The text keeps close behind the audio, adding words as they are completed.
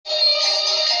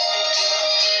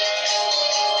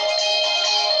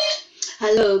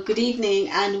Hello, good evening,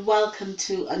 and welcome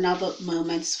to another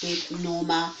Moments with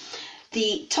Norma.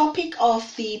 The topic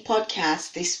of the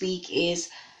podcast this week is: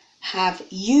 have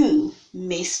you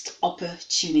missed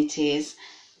opportunities?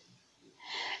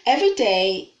 Every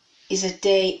day is a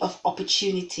day of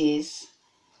opportunities,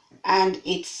 and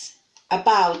it's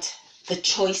about the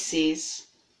choices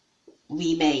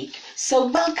we make. So,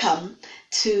 welcome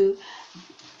to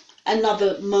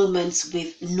another Moments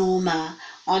with Norma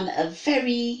on a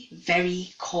very,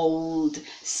 very cold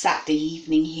Saturday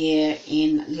evening here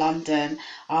in London.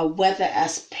 Our weather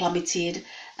has plummeted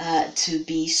to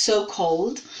be so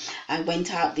cold. I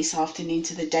went out this afternoon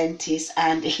to the dentist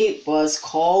and it was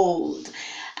cold.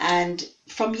 And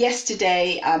from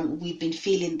yesterday, we've been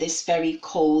feeling this very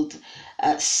cold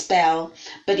spell,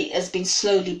 but it has been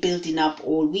slowly building up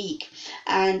all week.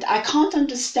 And I can't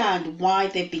understand why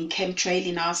they've been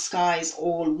chemtrailing our skies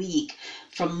all week.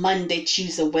 From Monday,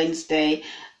 Tuesday, Wednesday,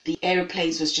 the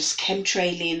aeroplanes was just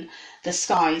chemtrailing the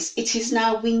skies. It is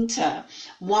now winter.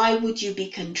 Why would you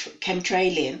be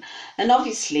chemtrailing? And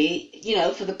obviously,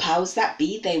 for the powers that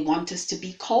be, they want us to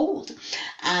be cold.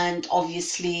 And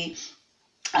obviously,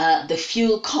 the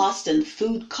fuel cost and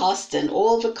food cost and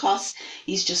all the costs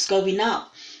is just going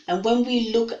up. And when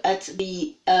we look at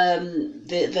the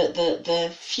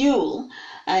fuel,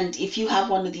 and if you have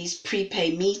one of these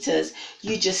prepaid meters,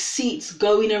 you just see it's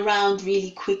going around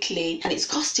really quickly, and it's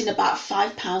costing about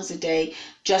 £5 a day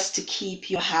just to keep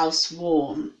your house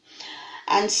warm.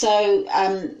 And so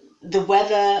the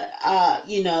weather,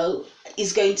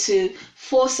 is going to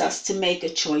force us to make a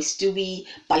choice. Do we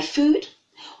buy food,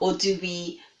 or do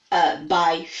we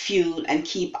buy fuel and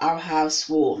keep our house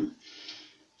warm?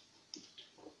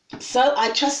 So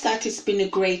I trust that it's been a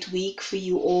great week for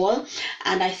you all,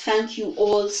 and I thank you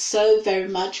all so very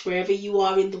much wherever you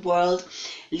are in the world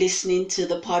listening to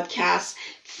the podcast.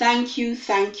 Thank you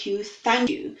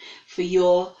for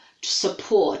your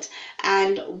support.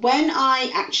 And when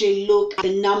I actually look at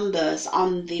the numbers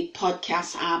on the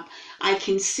podcast app, I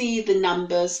can see the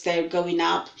numbers, they're going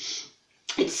up.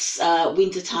 It's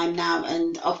winter time now,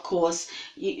 and of course,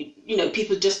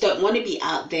 people just don't want to be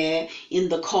out there in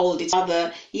the cold. It's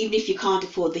rather, even if you can't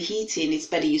afford the heating, it's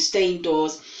better you stay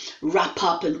indoors, wrap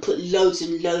up and put loads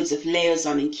and loads of layers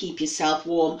on and keep yourself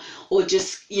warm, or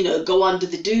just go under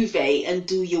the duvet and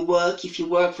do your work. If you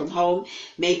work from home,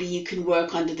 maybe you can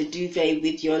work under the duvet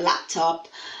with your laptop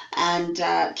and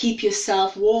keep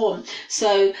yourself warm.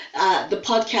 So the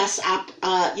podcast app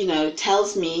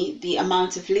tells me the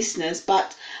amount of listeners,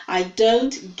 but I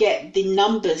don't get the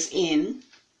numbers in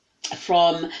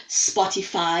from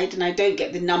Spotify, and I don't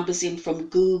get the numbers in from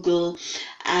Google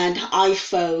and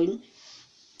iPhone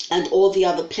and all the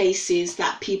other places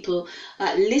that people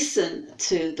listen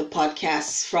to the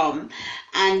podcasts from.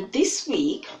 And this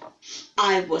week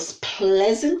I was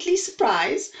pleasantly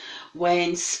surprised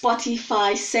when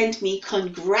Spotify sent me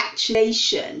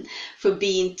congratulations for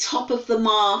being top of the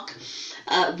mark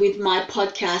with my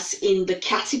podcast in the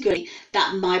category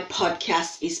that my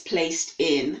podcast is placed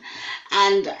in.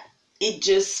 And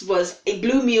it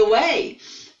blew me away,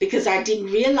 because I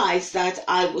didn't realize that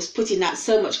I was putting out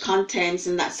so much content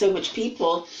and that so much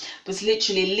people was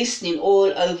literally listening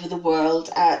all over the world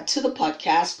to the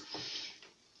podcast.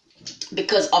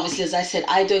 Because obviously, as I said,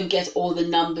 I don't get all the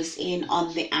numbers in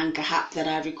on the Anchor app that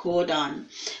I record on.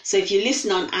 So if you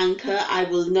listen on Anchor, I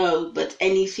will know, but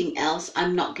anything else,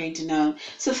 I'm not going to know.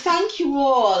 So thank you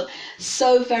all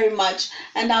so very much.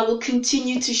 And I will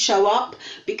continue to show up,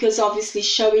 because obviously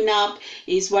showing up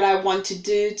is what I want to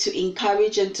do, to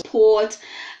encourage and to support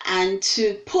and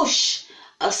to push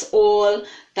us all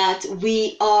that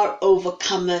we are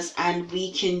overcomers and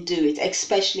we can do it,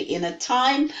 especially in a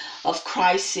time of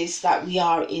crisis that we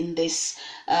are in, this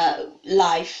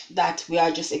life that we are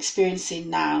just experiencing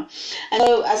now. And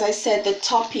so, as I said, the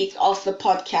topic of the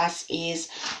podcast is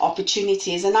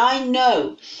opportunities. And I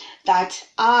know that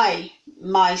I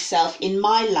myself, in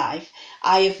my life,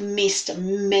 I have missed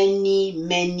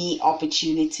many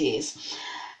opportunities.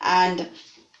 And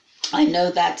I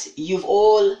know that you've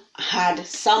all had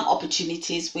some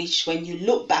opportunities which, when you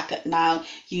look back at now,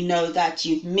 you know that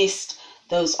you've missed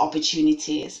those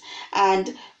opportunities.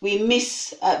 And we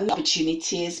miss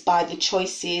opportunities by the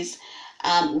choices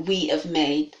we have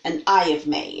made and I have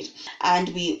made. And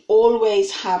we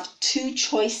always have two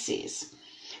choices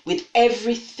with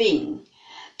everything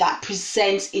that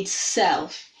presents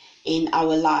itself in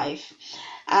our life.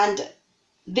 And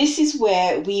this is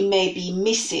where we may be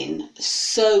missing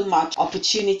so much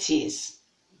opportunities.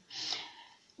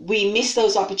 We miss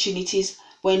those opportunities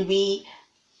when we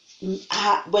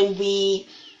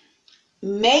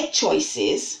make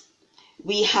choices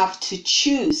we have to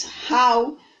choose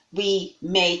how we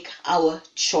make our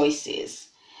choices.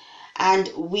 And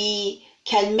we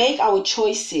can make our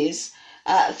choices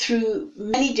through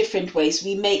many different ways.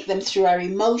 We make them through our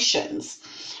emotions.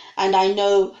 And I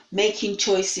know making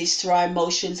choices through our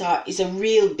emotions is a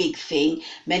real big thing.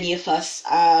 Many of us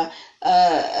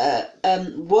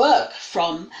work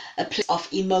from a place of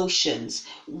emotions,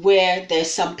 where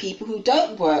there's some people who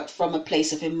don't work from a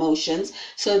place of emotions,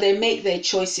 so they make their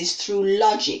choices through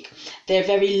logic. They're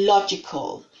very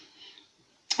logical,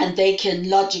 and they can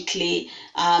logically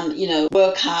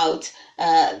work out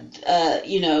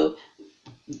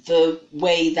the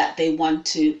way that they want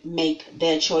to make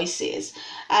their choices.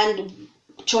 And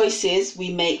choices, we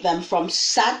make them from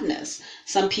sadness.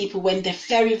 Some people, when they're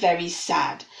very, very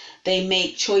sad, they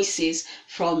make choices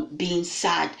from being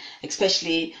sad,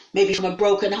 especially maybe from a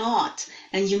broken heart.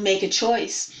 And you make a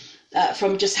choice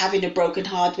from just having a broken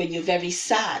heart when you're very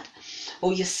sad.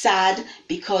 Or you're sad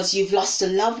because you've lost a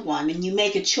loved one, and you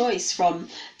make a choice from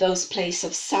those places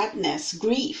of sadness,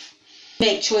 grief.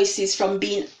 Make choices from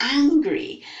being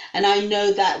angry. And I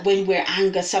know that when we're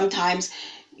angry, sometimes,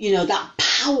 that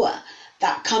power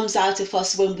that comes out of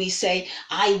us when we say,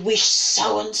 I wish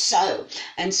so and so.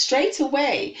 And straight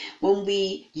away, when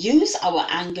we use our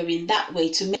anger in that way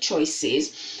to make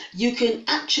choices, you can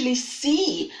actually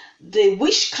see the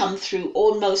wish come through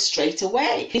almost straight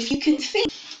away. If you can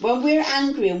think, when we're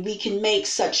angry and we can make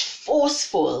such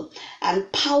forceful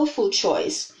and powerful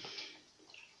choice,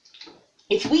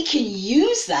 if we can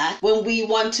use that when we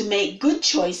want to make good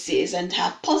choices and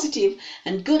have positive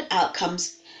and good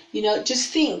outcomes,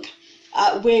 just think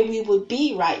where we would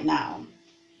be right now.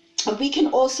 And we can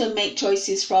also make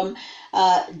choices from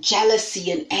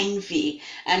jealousy and envy.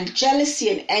 And jealousy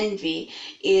and envy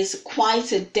is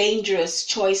quite a dangerous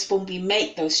choice when we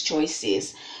make those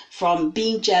choices, from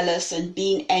being jealous and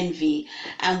being envy.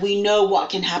 And we know what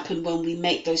can happen when we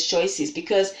make those choices,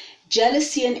 because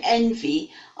jealousy and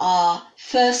envy are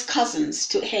first cousins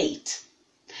to hate.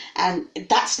 And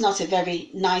that's not a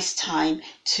very nice time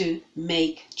to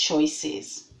make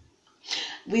choices.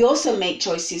 We also make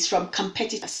choices from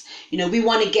competitiveness. We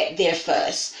want to get there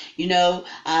first. We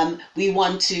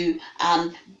want to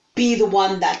be the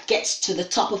one that gets to the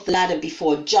top of the ladder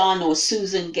before John or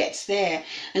Susan gets there.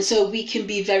 And so we can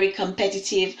be very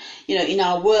competitive, in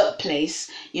our workplace,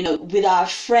 with our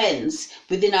friends,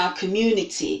 within our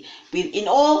community, in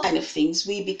all kind of things.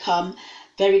 We become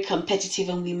very competitive,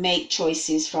 and we make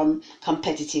choices from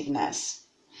competitiveness.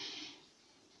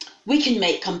 We can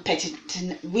make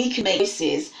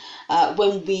choices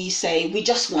when we say we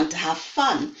just want to have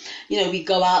fun. We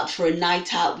go out for a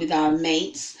night out with our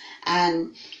mates,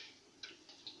 and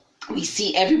we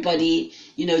see everybody,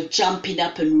 jumping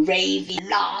up and raving,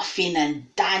 laughing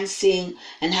and dancing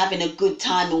and having a good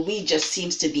time, and we just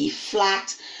seems to be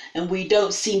flat, and we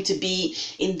don't seem to be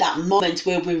in that moment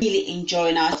where we're really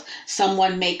enjoying us.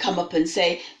 Someone may come up and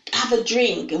say, have a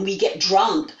drink, and we get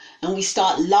drunk, and we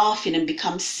start laughing and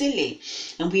become silly,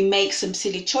 and we make some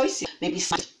silly choices, maybe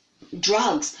some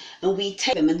drugs, and we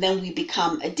take them, and then we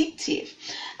become addictive.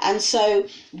 And so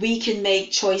we can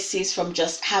make choices from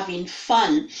just having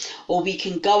fun, or we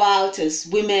can go out as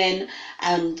women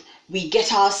and we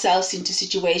get ourselves into a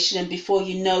situation, and before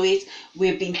you know it,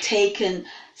 we're being taken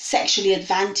sexually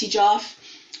advantage of,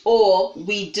 or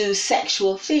we do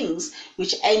sexual things,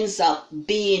 which ends up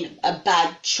being a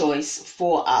bad choice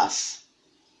for us.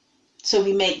 So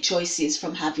we make choices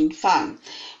from having fun.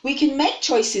 We can make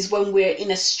choices when we're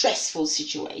in a stressful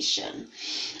situation.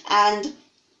 And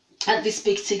at this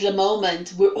particular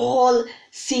moment, we all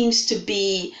seems to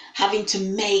be having to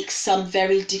make some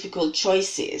very difficult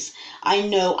choices. I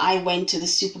know I went to the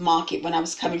supermarket when I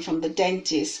was coming from the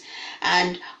dentist,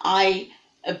 and I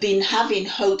have been having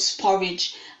oats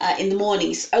porridge in the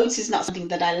mornings. Oats is not something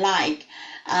that I like,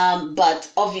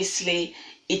 but obviously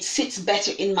it sits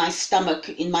better in my stomach,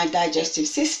 in my digestive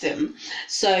system.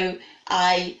 So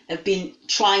I have been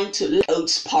trying to learn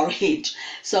oats porridge.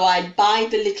 So I buy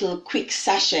the little quick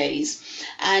sachets,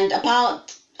 and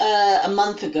about a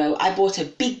month ago I bought a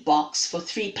big box for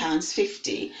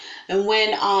 £3.50. And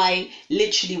when I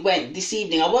literally went this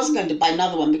evening, I wasn't going to buy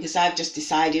another one because I've just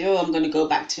decided, I'm going to go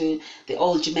back to the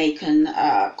old Jamaican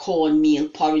cornmeal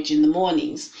porridge in the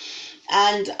mornings.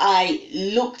 And I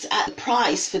looked at the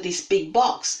price for this big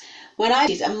box. When I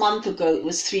did a month ago, it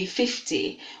was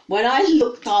 £3.50. When I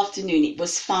looked this afternoon, it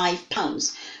was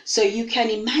 £5. So you can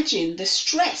imagine the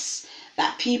stress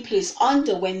that people is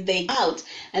under when they go out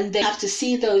and they have to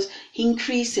see those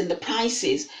increase in the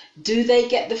prices. Do they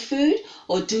get the food,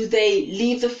 or do they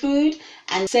leave the food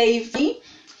and save money?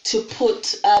 to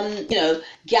put,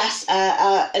 gas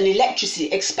and electricity,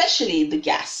 especially the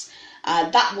gas.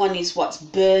 That one is what's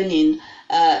burning,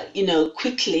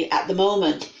 quickly at the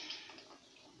moment.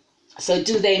 So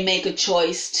do they make a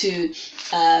choice to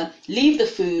leave the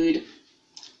food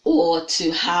or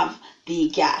to have the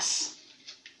gas?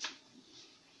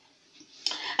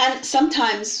 And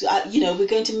sometimes, we're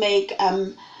going to make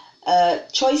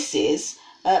choices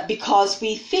because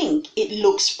we think it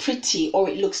looks pretty or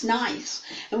it looks nice.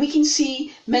 And we can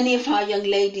see many of our young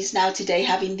ladies now today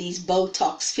having these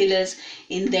Botox fillers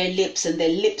in their lips, and their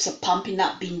lips are pumping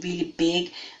up, being really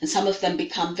big, and some of them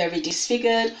become very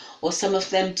disfigured, or some of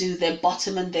them do their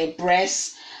bottom and their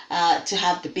breasts to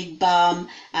have the big bum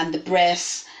and the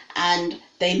breasts, and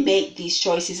they make these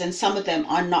choices, and some of them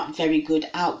are not very good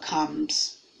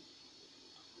outcomes.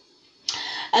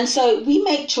 And so we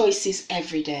make choices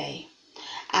every day,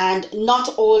 and not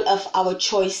all of our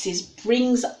choices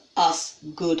brings us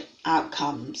good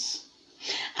outcomes.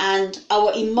 And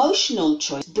our emotional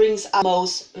choice brings our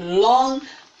most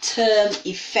long-term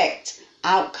effect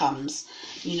outcomes,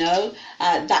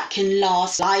 that can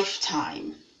last a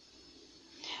lifetime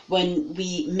when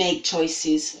we make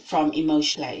choices from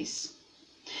emotional place.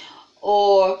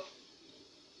 Or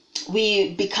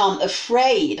we become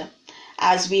afraid,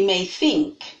 as we may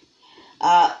think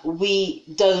we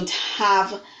don't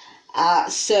have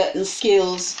certain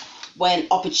skills when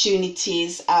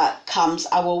opportunities comes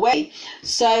our way.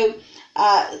 So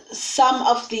some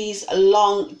of these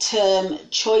long-term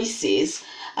choices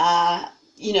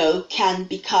can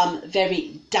become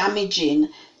very damaging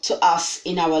to us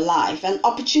in our life. And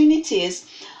opportunities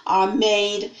are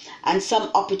made, and some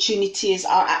opportunities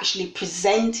are actually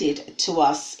presented to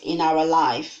us in our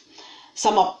life.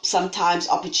 Sometimes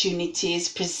opportunities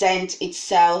present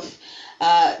itself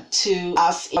to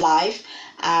us in life,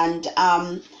 and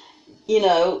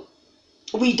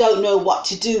we don't know what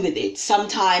to do with it.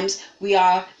 Sometimes we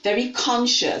are very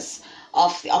conscious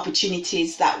of the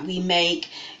opportunities that we make.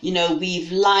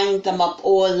 We've lined them up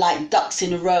all like ducks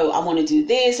in a row. I want to do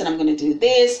this, and I'm going to do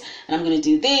this, and I'm going to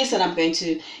do this, and I'm going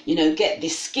to get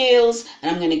these skills,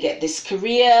 and I'm going to get this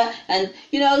career. And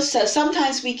so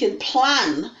sometimes we can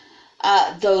plan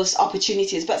those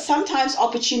opportunities, but sometimes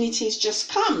opportunities just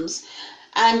comes,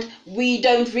 and we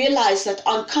don't realize that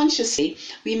unconsciously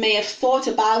we may have thought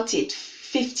about it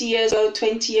 50 years ago,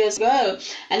 20 years ago,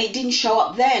 and it didn't show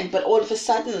up then, but all of a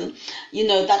sudden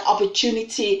that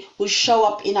opportunity will show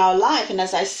up in our life. And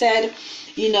as I said,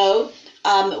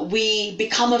 we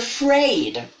become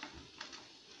afraid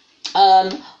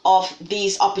of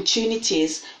these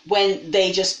opportunities when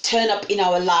they just turn up in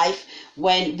our life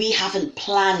when we haven't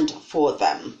planned for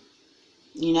them,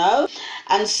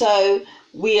 and so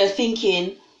we are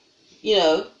thinking,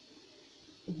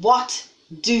 what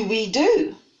do we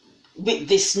do with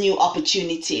this new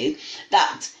opportunity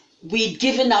that we'd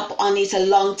given up on it a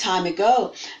long time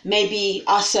ago? Maybe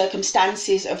our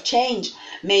circumstances have changed.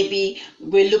 Maybe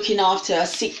we're looking after a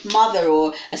sick mother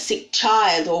or a sick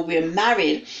child, or we're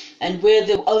married and we're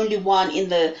the only one in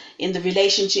the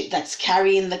relationship that's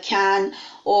carrying the can,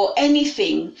 or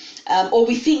anything, or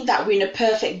we think that we're in a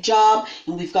perfect job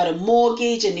and we've got a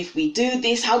mortgage, and if we do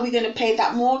this, how are we going to pay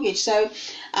that mortgage? So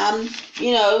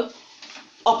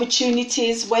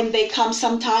opportunities, when they come,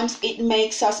 sometimes it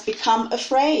makes us become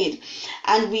afraid,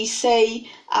 and we say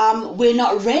we're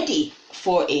not ready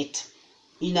for it.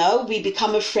 We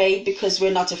become afraid because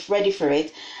we're not ready for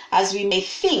it, as we may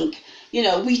think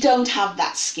we don't have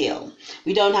that skill,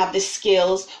 we don't have the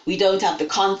skills, we don't have the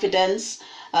confidence,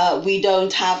 we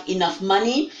don't have enough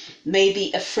money.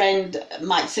 Maybe a friend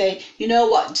might say, you know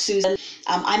what, Susan,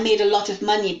 I made a lot of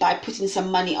money by putting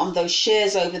some money on those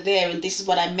shares over there, and this is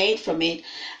what I made from it.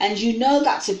 And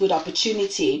that's a good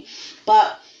opportunity,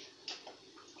 but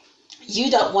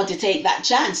you don't want to take that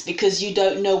chance because you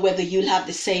don't know whether you'll have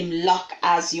the same luck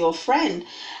as your friend,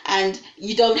 and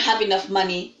you don't have enough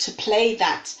money to play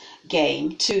that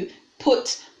game, to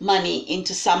put money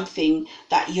into something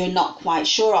that you're not quite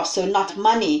sure of. So not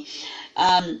money,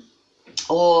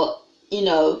 or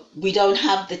we don't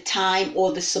have the time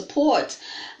or the support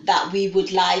that we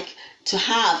would like to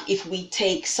have if we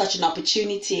take such an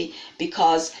opportunity,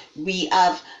 because we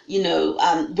have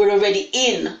we're already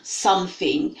in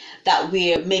something that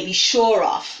we're maybe sure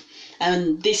of,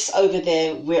 and this over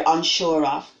there we're unsure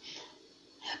of.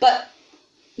 But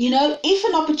if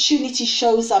an opportunity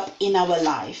shows up in our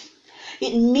life,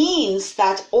 it means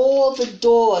that all the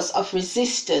doors of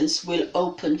resistance will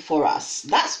open for us.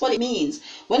 That's what it means.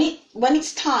 When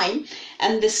it's time,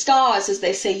 and the stars, as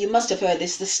they say, you must have heard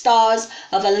this, the stars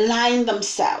have aligned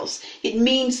themselves. It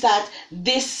means that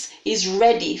this is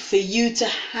ready for you to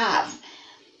have.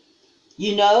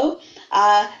 You know,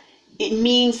 it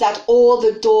means that all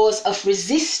the doors of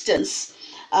resistance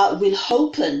will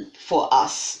open for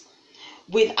us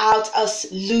without us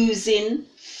losing,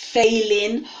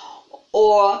 failing,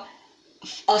 or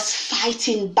us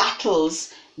fighting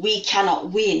battles we cannot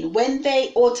win. When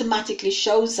they automatically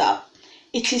shows up,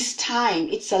 it is time,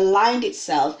 it's aligned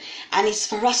itself, and it's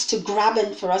for us to grab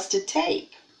and for us to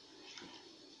take.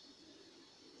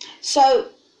 So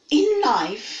in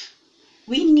life,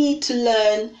 we need to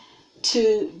learn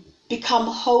to become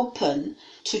open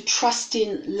to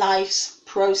trusting life's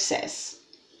process.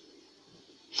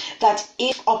 That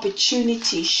if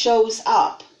opportunity shows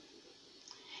up,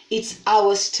 it's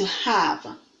ours to have.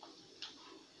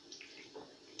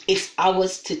 It's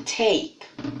ours to take.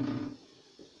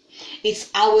 It's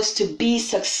ours to be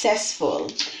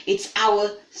successful. It's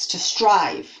ours to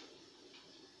strive.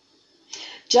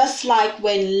 Just like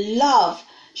when love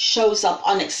shows up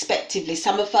unexpectedly,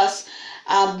 some of us,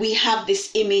 we have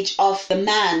this image of the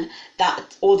man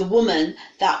that or the woman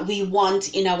that we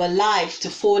want in our life to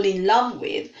fall in love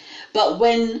with. But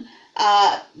when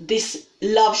this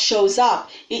love shows up,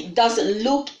 it doesn't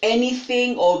look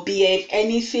anything or behave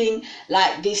anything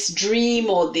like this dream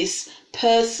or this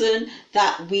person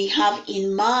that we have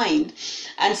in mind.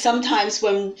 And sometimes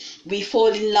when we fall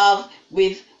in love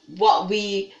with what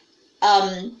we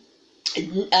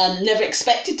never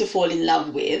expected to fall in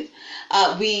love with,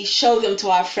 we show them to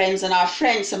our friends, and our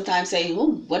friends sometimes say,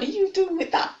 "Oh, what are you doing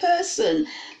with that person?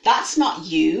 That's not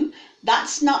you.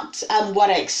 That's not what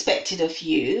I expected of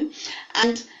you."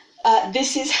 And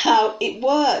this is how it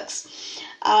works.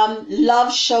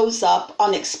 Love shows up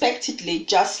unexpectedly,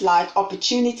 just like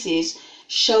opportunities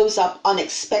shows up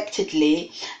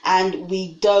unexpectedly, and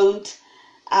we don't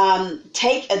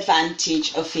take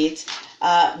advantage of it.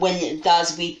 When it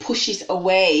does, we push it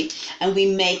away, and we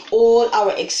make all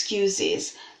our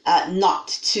excuses not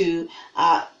to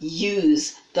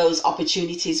use those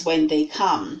opportunities when they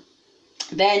come.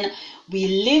 Then we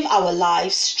live our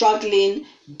lives struggling,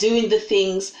 doing the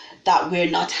things that we're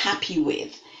not happy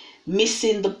with,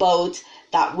 missing the boat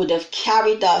that would have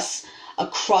carried us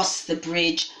across the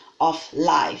bridge of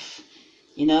life.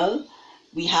 You know,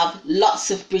 we have lots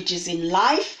of bridges in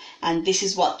life, and this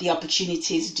is what the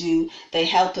opportunities do. They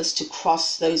help us to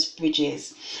cross those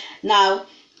bridges. Now,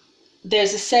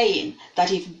 there's a saying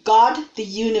that if God, the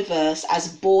universe, has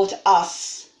brought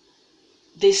us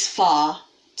this far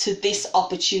to this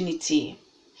opportunity,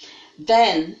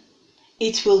 then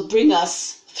it will bring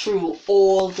us through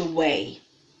all the way.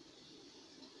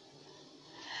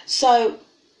 So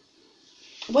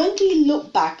when we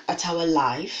look back at our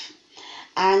life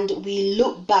and we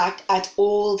look back at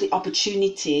all the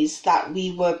opportunities that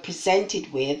we were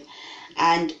presented with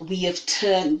and we have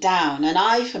turned down, and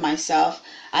I for myself,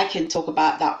 I can talk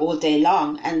about that all day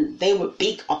long, and they were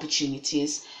big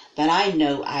opportunities that I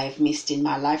know I have missed in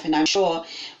my life. And I'm sure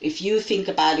if you think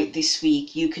about it this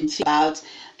week, you can think about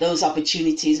those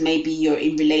opportunities. Maybe you're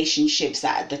in relationships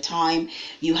that at the time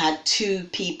you had two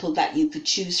people that you could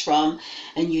choose from,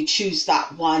 and you choose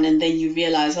that one, and then you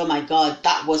realize, oh my God,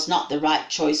 that was not the right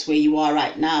choice where you are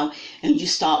right now, and you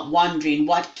start wondering,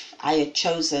 what if I had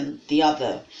chosen the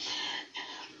other?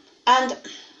 And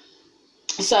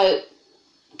so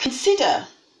consider,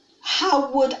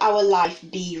 how would our life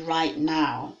be right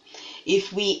now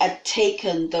if we had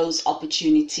taken those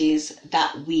opportunities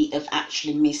that we have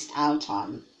actually missed out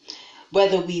on?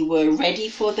 Whether we were ready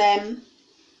for them,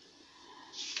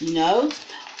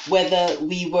 whether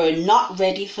we were not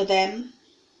ready for them,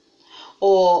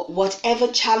 or whatever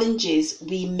challenges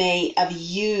we may have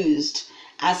used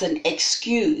as an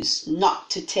excuse not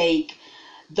to take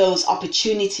those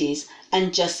opportunities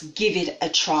and just give it a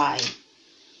try.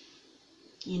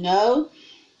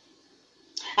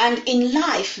 And in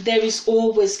life, there is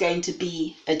always going to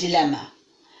be a dilemma.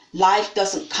 Life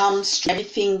doesn't come straight,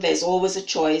 everything, there's always a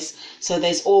choice. So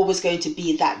there's always going to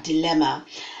be that dilemma.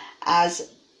 As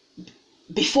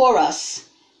before us,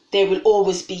 there will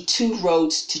always be two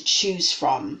roads to choose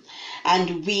from.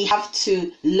 And we have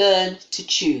to learn to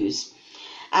choose.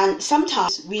 And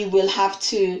sometimes we will have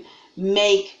to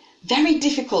make very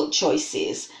difficult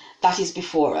choices that is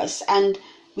before us. And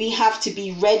we have to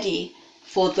be ready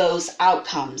for those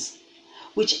outcomes.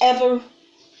 Whichever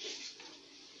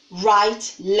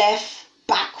right, left,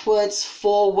 backwards,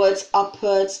 forwards,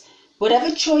 upwards,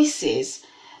 whatever choices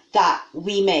that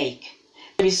we make,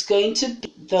 there is going to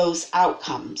be those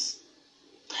outcomes.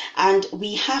 And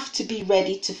we have to be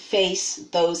ready to face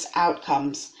those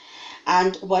outcomes.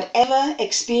 And whatever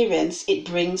experience it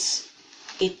brings,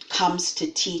 it comes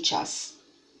to teach us.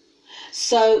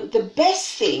 So the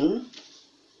best thing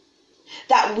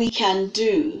that we can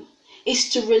do is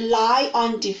to rely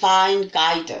on divine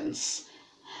guidance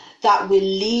that will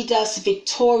lead us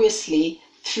victoriously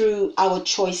through our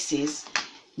choices,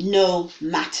 no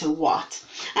matter what.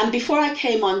 And before I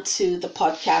came onto the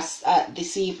podcast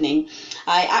this evening,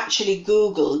 I actually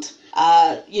Googled,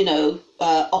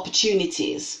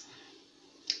 opportunities.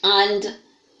 And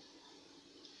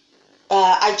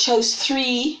I chose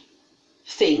three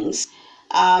things,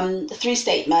 three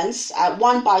statements,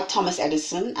 one by Thomas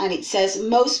Edison, and it says,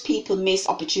 most people miss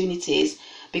opportunities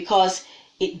because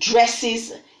it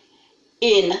dresses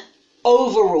in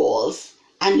overalls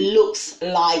and looks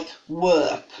like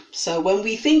work. So when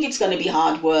we think it's going to be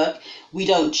hard work, we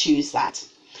don't choose that.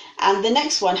 And the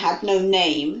next one had no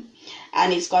name,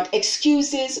 and it's got,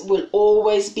 excuses will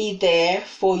always be there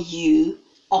for you,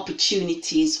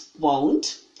 opportunities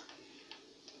won't.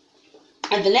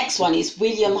 And the next one is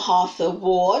William Arthur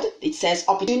Ward. It says,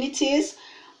 opportunities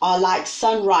are like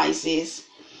sunrises.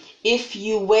 If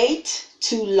you wait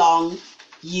too long,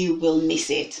 you will miss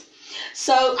it.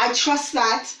 So I trust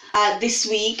that this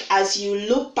week, as you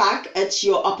look back at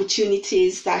your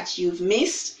opportunities that you've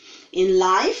missed in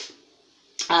life,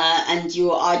 and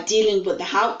you are dealing with the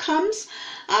outcomes,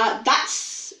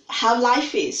 that's how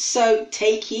life is. So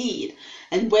take heed.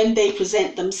 And when they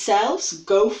present themselves,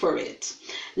 go for it.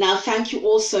 Now, thank you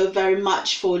also very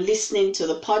much for listening to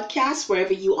the podcast,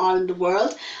 wherever you are in the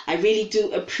world. I really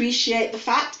do appreciate the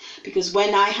fact, because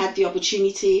when I had the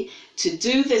opportunity to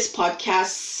do this podcast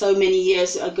so many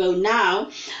years ago now,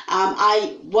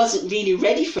 I wasn't really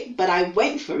ready for it, but I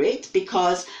went for it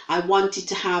because I wanted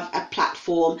to have a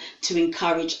platform to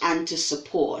encourage and to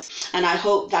support. And I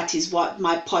hope that is what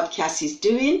my podcast is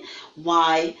doing.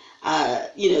 Why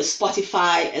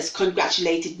Spotify has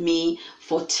congratulated me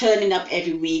for turning up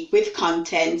every week with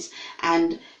content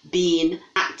and being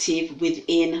active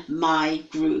within my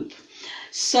group.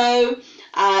 So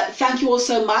thank you all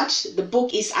so much. The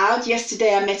book is out.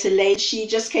 Yesterday I met a lady. She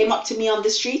just came up to me on the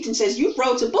street and says, you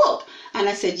wrote a book? And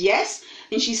I said, yes.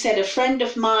 And she said, a friend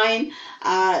of mine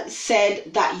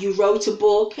said that you wrote a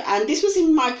book, and this was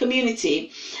in my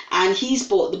community, and he's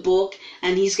bought the book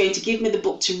and he's going to give me the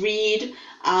book to read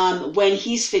when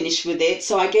he's finished with it.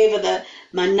 So I gave her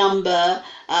my number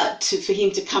for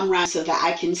him to come round so that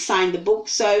I can sign the book.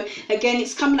 So again,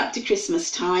 it's coming up to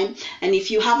Christmas time, and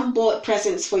if you haven't bought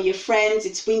presents for your friends,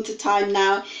 it's winter time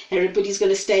now, everybody's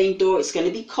going to stay indoor, it's going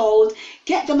to be cold,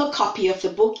 get them a copy of the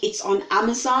book. It's on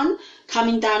Amazon,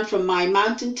 Coming Down from My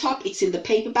Mountaintop. It's in the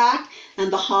paperback,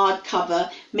 and the hardcover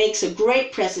makes a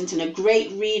great present and a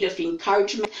great read of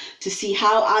encouragement to see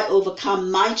how I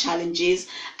overcome my challenges,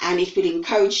 and it will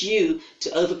encourage you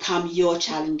to overcome your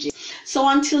challenges. So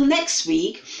until next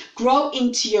week, grow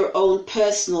into your own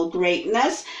personal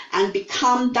greatness and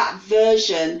become that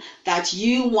version that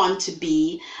you want to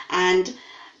be, and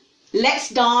let's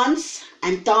dance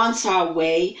and dance our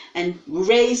way and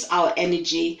raise our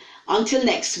energy. Until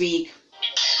next week,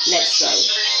 let's go.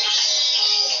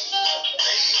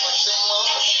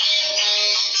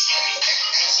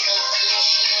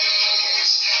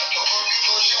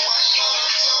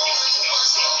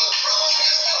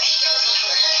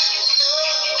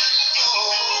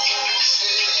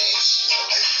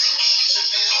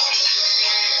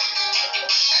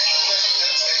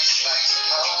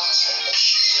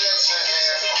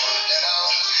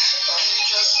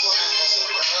 Just what it was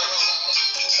around.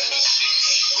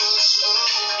 She was slow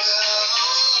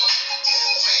down.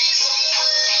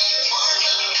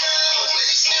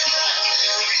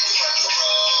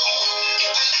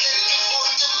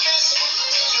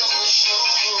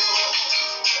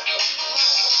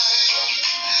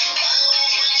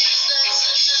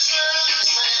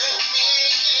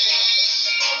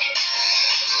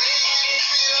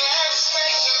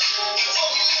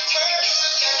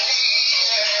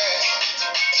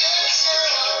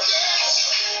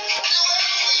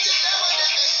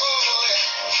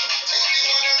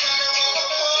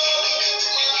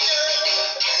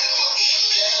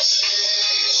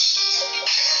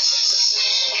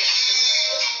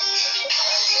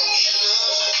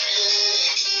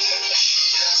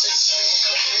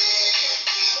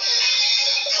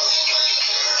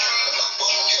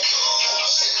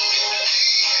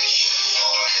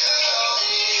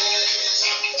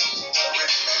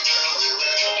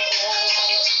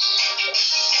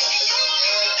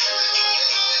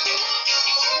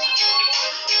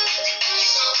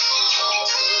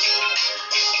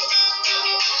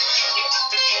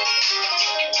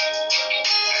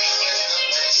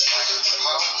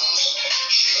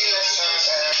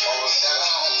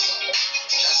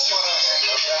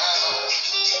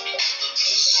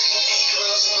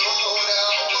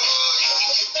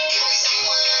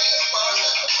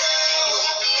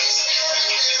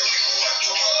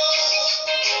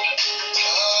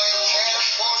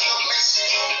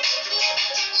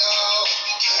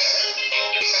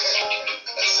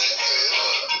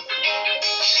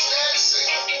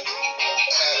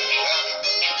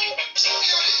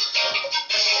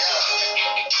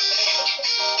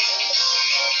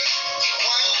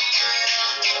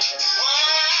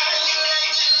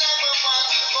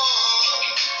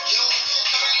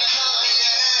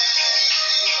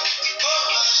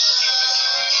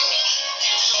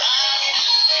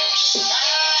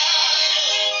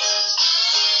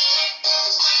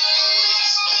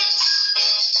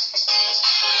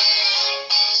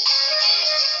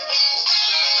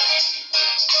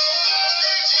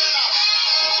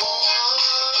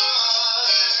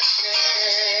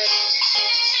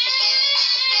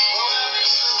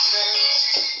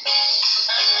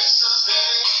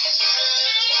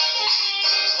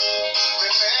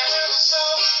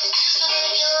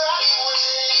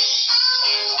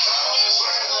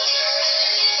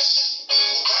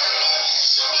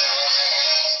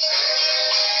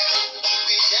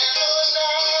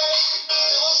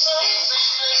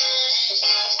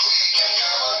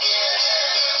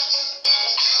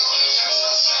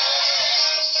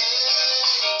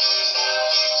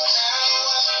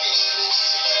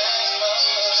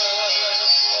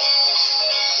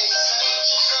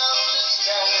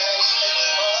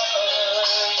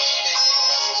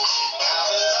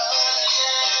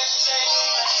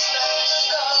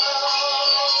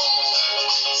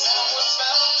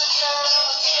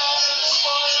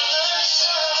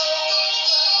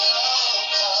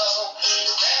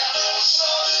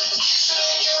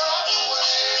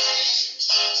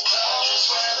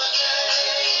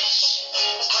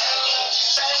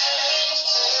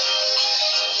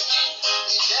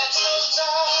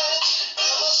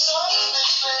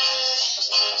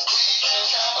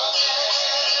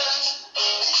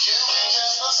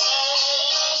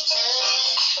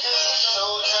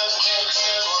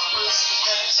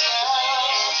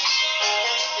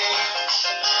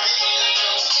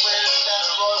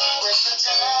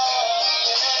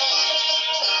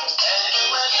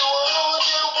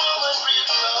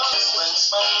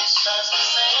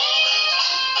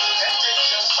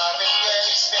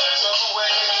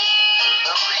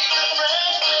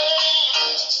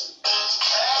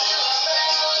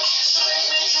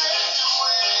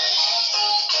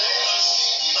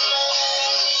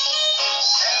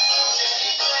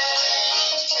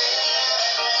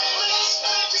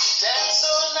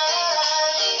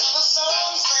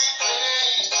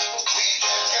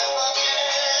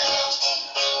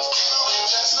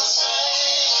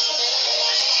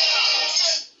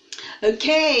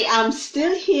 Okay, I'm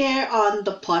still here on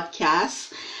the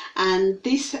podcast, and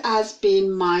this has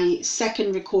been my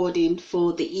second recording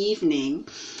for the evening.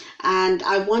 And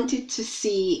I wanted to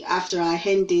see after I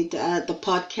ended the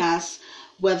podcast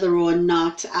whether or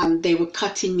not they were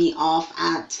cutting me off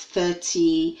at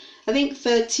 30, I think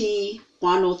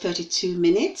 31 or 32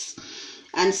 minutes.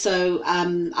 And so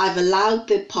I've allowed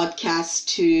the podcast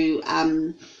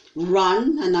to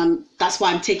run, and that's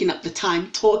why I'm taking up the time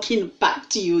talking back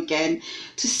to you again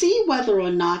to see whether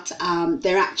or not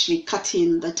they're actually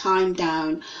cutting the time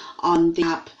down on the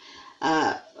app,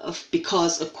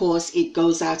 because of course it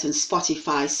goes out on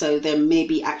Spotify, so they may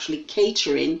be actually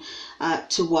catering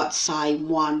to what Sai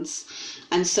wants.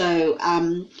 And so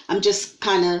I'm just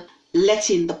kind of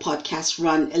letting the podcast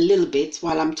run a little bit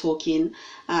while I'm talking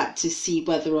to see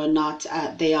whether or not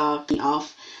they are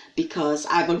off, because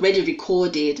I've already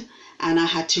recorded and I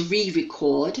had to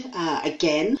re-record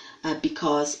again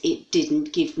because it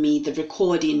didn't give me the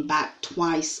recording back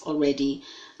twice already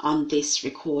on this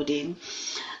recording.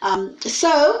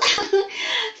 So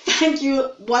thank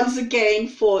you once again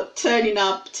for turning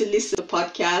up to listen to the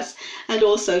podcast, and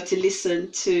also to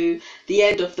listen to the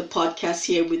end of the podcast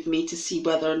here with me to see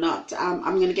whether or not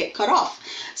I'm going to get cut off.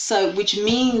 So which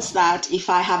means that if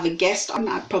I have a guest on,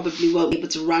 I probably won't be able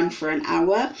to run for an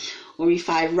hour, or if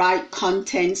I write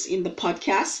contents in the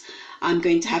podcast, I'm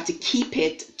going to have to keep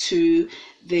it to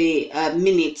the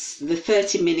minutes, the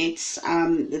 30 minutes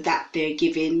that they're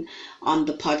giving on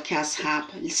the podcast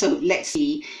app. So let's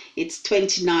see, it's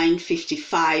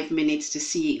 29:55 minutes to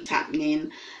see what's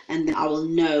happening, and then I will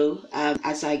know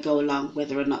as I go along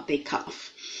whether or not they cut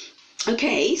off.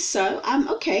 Okay, so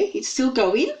okay, it's still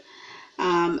going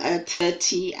at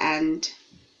 30 and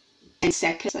 10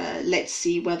 seconds. Let's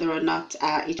see whether or not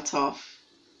it cut off.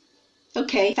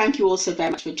 Okay, thank you all so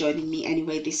very much for joining me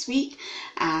anyway this week,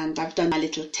 and I've done my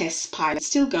little test pilot,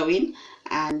 still going,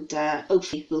 and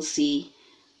hopefully we'll see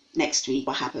next week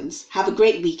what happens. Have a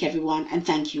great week everyone, and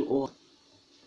thank you all.